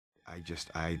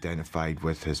I identified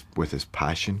with his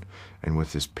passion and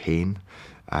with his pain,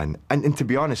 and to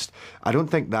be honest, I don't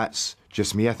think that's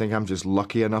just me. I think I'm just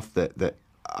lucky enough that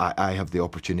I have the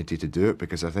opportunity to do it,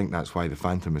 because I think that's why The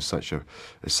Phantom is such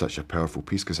a powerful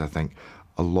piece, because I think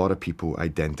a lot of people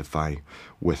identify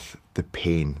with the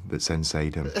pain that's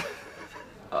inside him.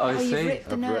 I see. You've ripped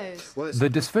the nose. The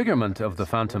disfigurement of the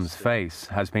Phantom's face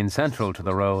has been central to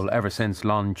the role ever since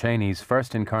Lon Chaney's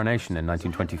first incarnation in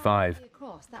 1925.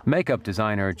 Makeup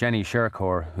designer Jenny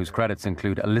Shercourt, whose credits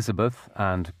include Elizabeth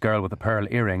and Girl with a Pearl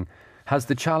Earring, has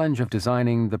the challenge of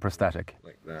designing the prosthetic.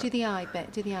 Like that. Do the eye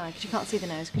bit, because you can't see the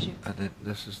nose.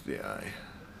 This is the eye.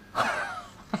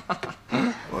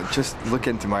 Well, just look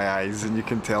into my eyes and you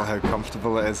can tell how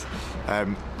comfortable it is.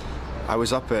 I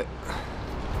was up at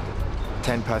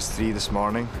 3:10 this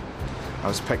morning. I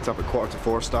was picked up at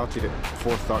 3:45, started at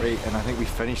 4:30, and I think we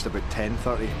finished about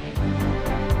 10:30.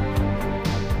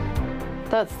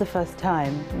 That's the first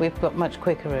time. We've got much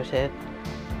quicker at it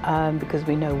because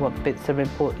we know what bits are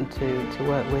important to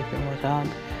work with and what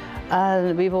aren't.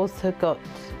 And we've also got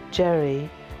Jerry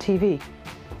TV,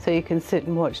 so you can sit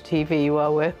and watch TV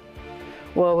while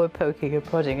we're poking and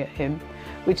prodding at him,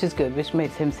 which is good, which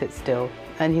makes him sit still,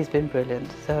 and he's been brilliant.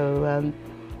 So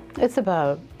it's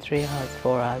about 3 hours,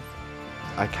 4 hours.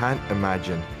 I can't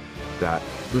imagine that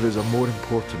there is a more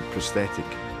important prosthetic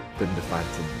than the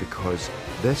Phantom, because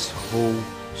this whole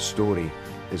story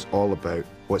is all about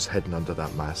what's hidden under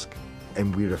that mask.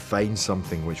 And we refined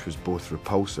something which was both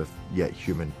repulsive yet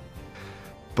human.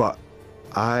 But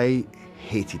I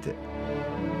hated it.